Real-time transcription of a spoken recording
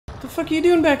The fuck are you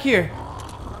doing back here?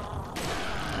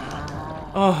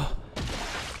 Oh.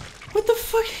 What the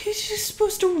fuck? You're just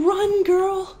supposed to run,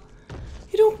 girl.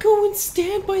 You don't go and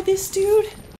stand by this dude.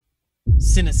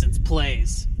 Sinnocence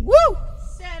plays. Woo!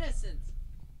 Sinnocence.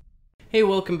 Hey,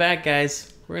 welcome back,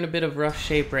 guys. We're in a bit of rough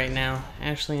shape right now.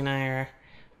 Ashley and I are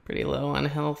pretty low on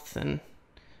health, and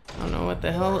I don't know what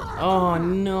the hell. Oh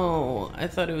no! I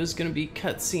thought it was gonna be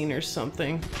cutscene or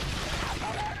something.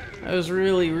 I was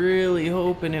really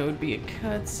hoping it would be a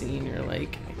cutscene or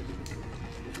like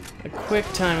a quick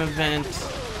time event,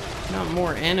 not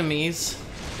more enemies.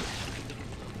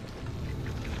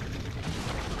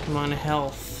 Come on,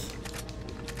 health.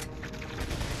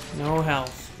 No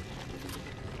health.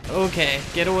 Okay,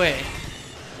 get away.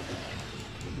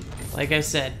 Like I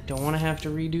said, don't want to have to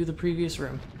redo the previous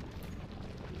room.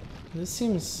 This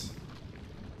seems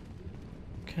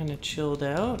kind of chilled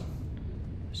out.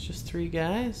 It's just 3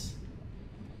 guys.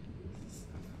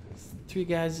 3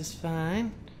 guys is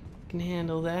fine. Can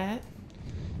handle that.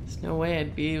 There's no way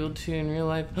I'd be able to in real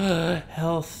life.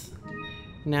 Health.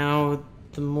 Now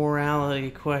the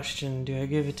morality question. Do I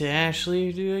give it to Ashley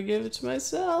or do I give it to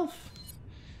myself?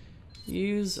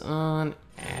 Use on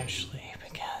Ashley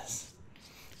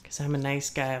because I'm a nice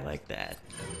guy like that.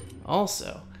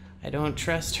 Also, I don't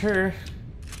trust her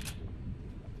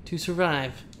to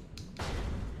survive.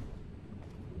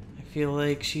 I feel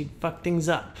like she'd fuck things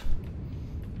up.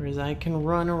 Whereas I can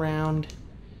run around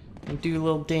and do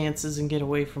little dances and get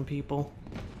away from people.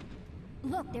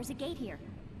 Look, there's a gate here.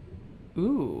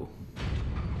 Ooh.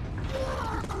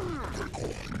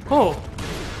 Oh.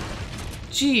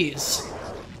 Jeez.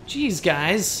 Jeez,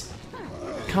 guys.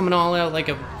 Coming all out like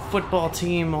a football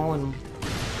team, all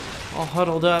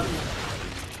huddled up.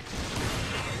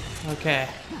 Okay.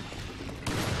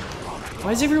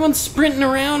 Why is everyone sprinting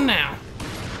around now?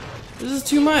 This is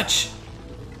too much.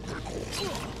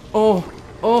 Oh,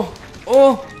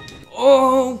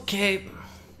 okay.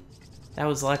 That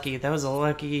was lucky. That was a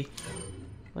lucky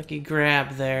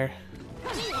grab there.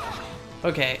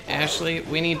 Okay, Ashley,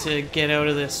 we need to get out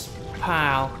of this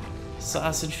pile.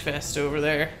 Sausage fest over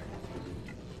there.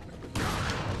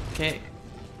 Okay.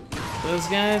 Those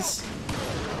guys.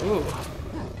 Ooh.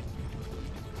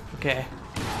 Okay.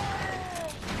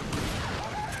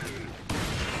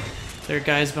 There are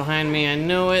guys behind me, I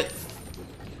know it.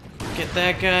 Get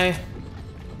that guy.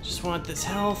 Just want this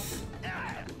health.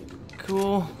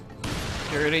 Cool.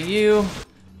 Get rid of you.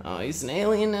 Oh, he's an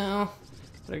alien now.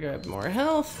 But I grab more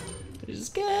health, which is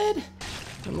good.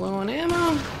 I'm low on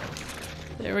ammo.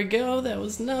 There we go, that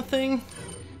was nothing.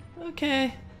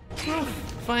 Okay. Oh,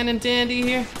 fine and dandy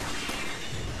here.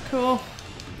 Cool.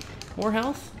 More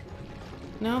health?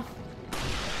 No?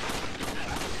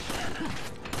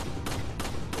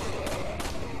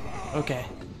 Okay.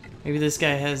 Maybe this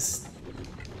guy has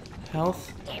health?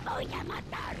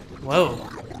 Whoa.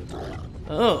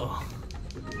 Oh.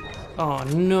 Oh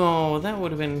no, that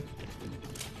would have been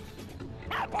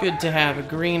good to have a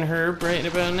green herb right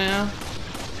about now.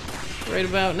 Right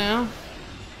about now.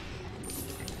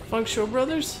 Functional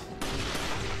Brothers?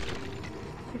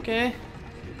 Okay.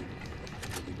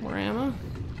 More ammo.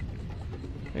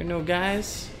 There are no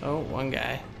guys. Oh, one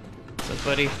guy. What's up,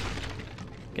 buddy?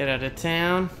 Get out of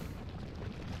town.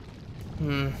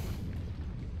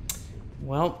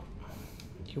 Well,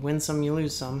 you win some, you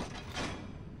lose some.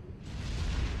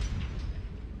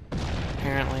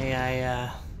 Apparently,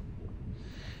 I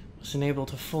wasn't able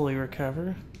to fully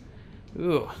recover.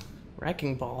 Ooh,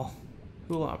 wrecking ball.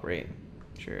 Who'll operate?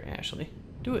 Sure, Ashley.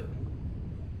 Do it.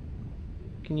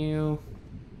 Can you...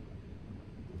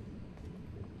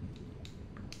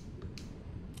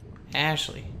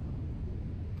 Ashley.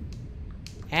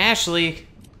 Ashley!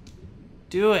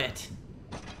 Do it!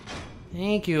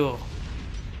 Thank you.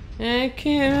 I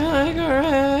can't like a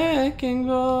wrecking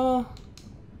ball.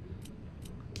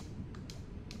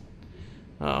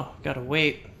 Oh, gotta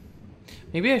wait.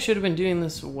 Maybe I should have been doing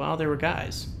this while there were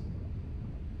guys.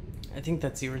 I think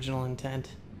that's the original intent.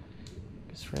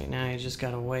 Because right now you just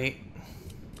gotta wait.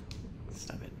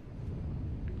 Stop it.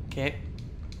 Okay.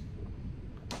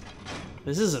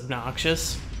 This is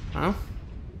obnoxious. Huh?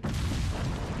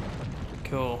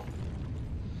 Cool.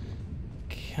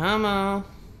 Come on.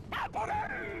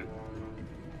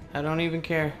 I don't even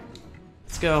care.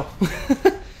 Let's go.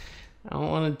 I don't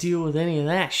want to deal with any of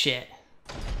that shit.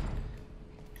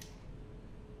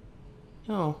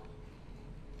 No.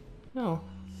 No.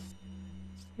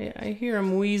 Hey, I hear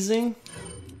him wheezing.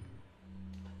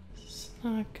 It's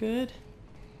not good.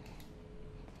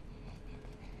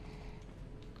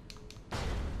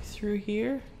 Through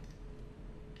here?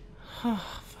 Oh,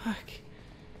 fuck.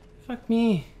 Fuck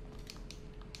me.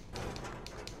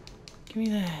 Give me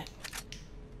that.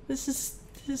 This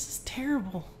is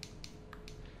terrible.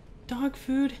 Dog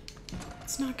food,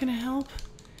 it's not gonna help.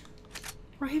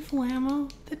 Rifle ammo,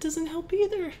 that doesn't help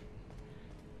either.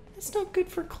 That's not good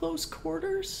for close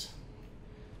quarters.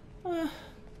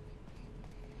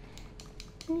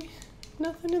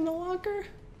 Nothing in the locker?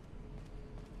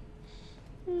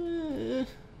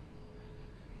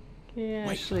 Yeah,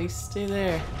 actually, stay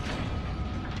there.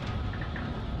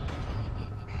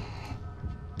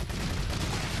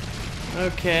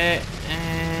 Okay,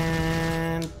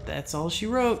 and that's all she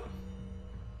wrote.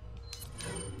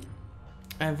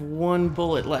 I have 1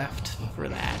 bullet left for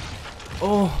that.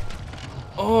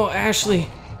 Oh, Ashley,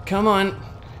 come on,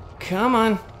 come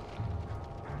on.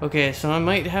 Okay, so I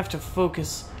might have to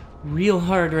focus real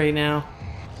hard right now.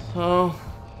 Oh,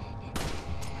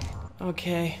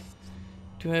 okay.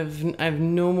 I have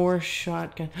no more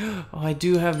shotgun. Oh, I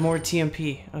do have more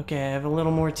TMP. Okay, I have a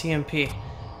little more TMP.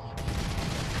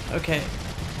 Okay.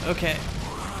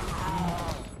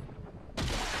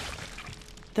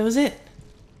 That was it.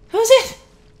 That was it!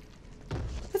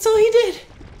 That's all he did!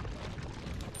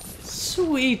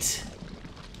 Sweet.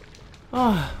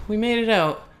 Oh, we made it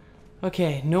out.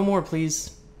 Okay, no more,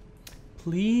 please.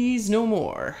 Please, no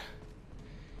more.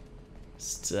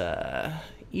 Just,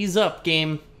 ease up,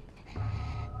 game.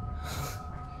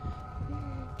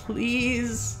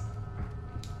 Please.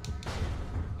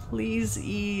 Please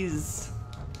ease.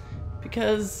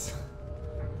 Because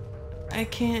I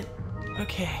can't...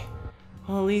 Okay.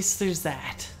 Well, at least there's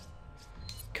that.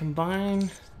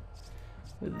 Combine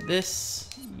with this.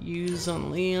 Use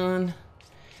on Leon.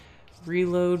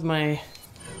 Reload my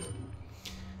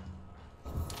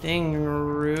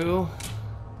thingaroo.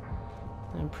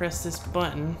 And press this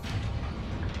button.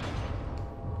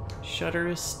 Shutter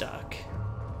is stuck.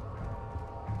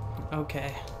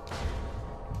 Okay.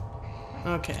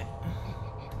 Okay.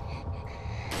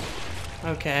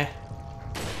 Okay.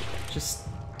 Just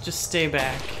stay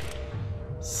back.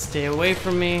 Stay away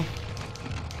from me.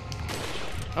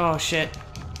 Oh shit.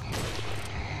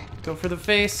 Go for the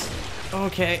face.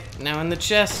 Okay, now in the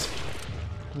chest.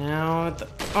 Now at the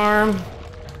arm.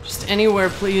 Just anywhere,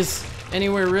 please.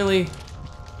 Anywhere, really.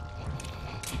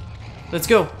 Let's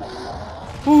go.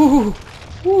 Ooh.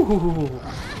 Ooh.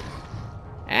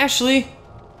 Ashley.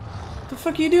 What the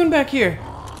fuck are you doing back here?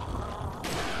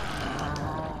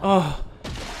 Oh.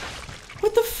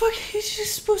 What the fuck? You're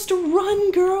just supposed to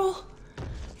run, girl.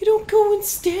 You don't go and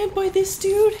stand by this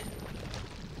dude.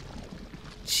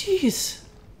 Jeez.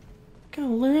 Gotta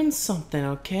learn something,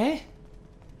 okay?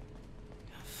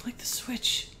 Gotta flick the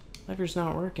switch. Lever's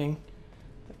not working.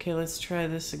 Okay, let's try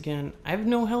this again. I have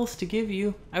no health to give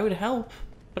you. I would help,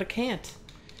 but I can't.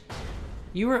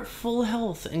 You were at full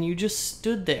health and you just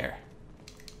stood there.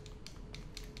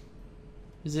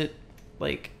 Is it,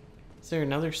 like, is there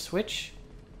another switch?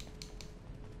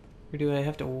 Or do I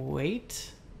have to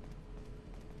wait?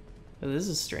 Oh, this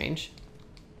is strange.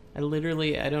 I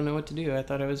don't know what to do. I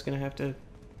thought I was gonna have to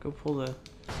go pull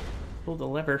the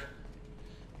lever.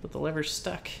 But the lever's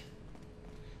stuck.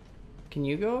 Can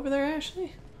you go over there,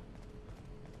 Ashley?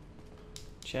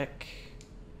 Check.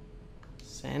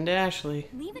 Send Ashley.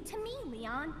 Leave it to me,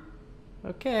 Leon.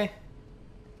 Okay.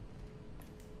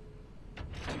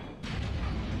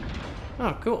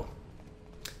 Oh, cool.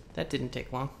 That didn't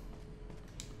take long.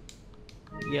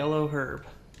 Yellow herb.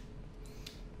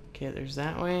 Okay, there's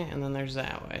that way, and then there's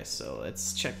that way. So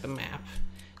let's check the map.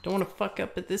 Don't want to fuck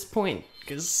up at this point,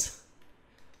 because...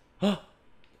 Oh!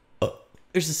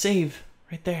 There's a save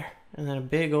right there. And then a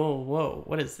big old... Whoa,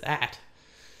 what is that?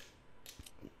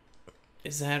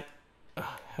 Is that...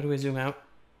 how do I zoom out?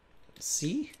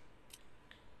 C?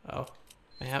 Oh,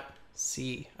 map.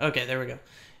 C. Okay, there we go.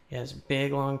 Yeah, there's a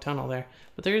big, long tunnel there.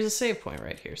 But there is a save point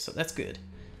right here, so that's good.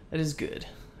 That is good.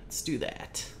 Let's do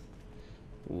that.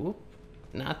 Whoop.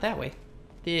 Not that way.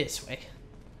 This way.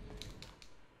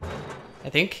 I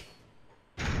think.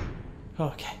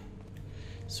 Okay.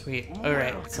 Sweet.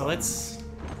 Alright, so let's...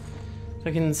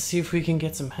 I can see if we can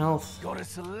get some health. Got a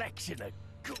selection of...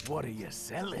 What are you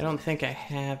selling? I don't think I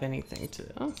have anything to...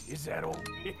 Oh. Is that all?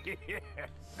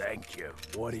 Thank you.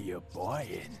 What are you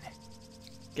buying?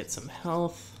 Get some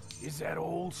health. Is that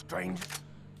all, stranger?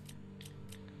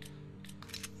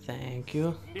 Thank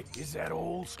you. Is that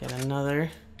all? Get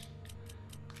another.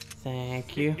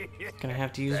 Thank you. Gonna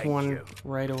have to use one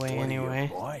right away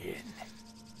anyway.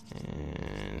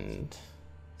 And...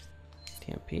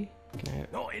 TMP? Can I...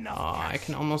 Not enough. Oh, I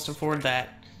can almost afford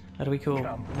that. That'll be cool.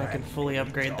 I can fully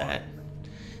upgrade that.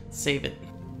 Save it.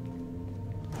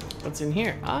 What's in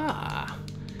here? Ah!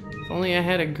 If only I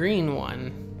had a green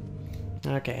one.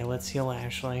 Okay, let's heal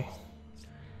Ashley.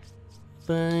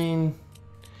 fine.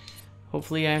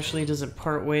 Hopefully Ashley doesn't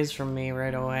part ways from me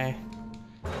right away.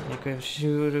 Like if she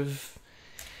would have...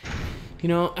 You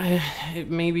know,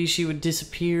 maybe she would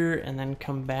disappear and then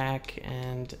come back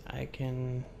and I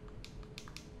can...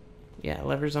 Yeah,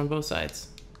 levers on both sides.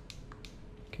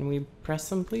 Can we press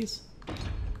them, please?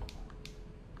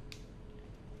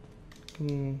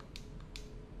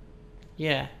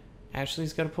 Yeah,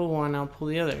 Ashley's got to pull one, I'll pull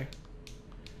the other.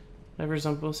 Levers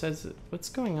on both sides. What's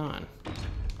going on?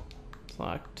 It's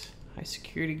locked. High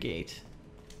security gate.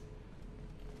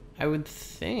 I would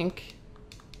think...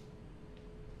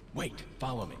 Wait,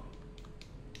 follow me.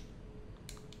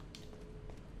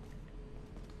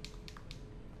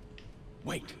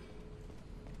 Wait.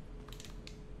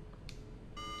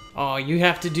 Oh, you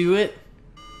have to do it?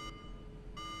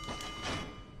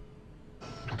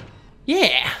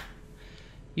 Yeah!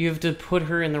 You have to put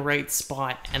her in the right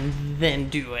spot and then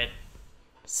do it.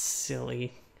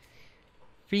 Silly.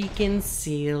 Freaking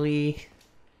silly.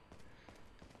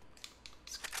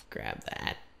 Let's grab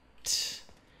that.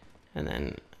 And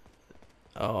then...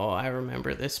 Oh, I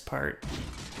remember this part.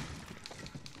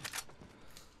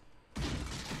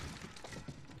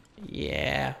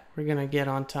 Yeah, we're gonna get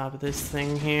on top of this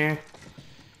thing here.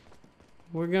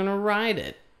 We're gonna ride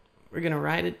it. We're gonna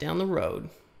ride it down the road.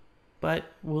 But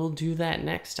we'll do that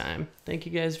next time. Thank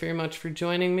you guys very much for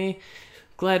joining me.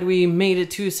 Glad we made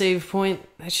it to a save point.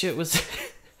 That shit was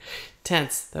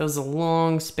tense. That was a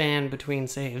long span between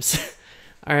saves.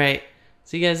 Alright,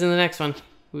 see you guys in the next one.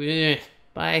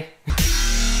 Bye.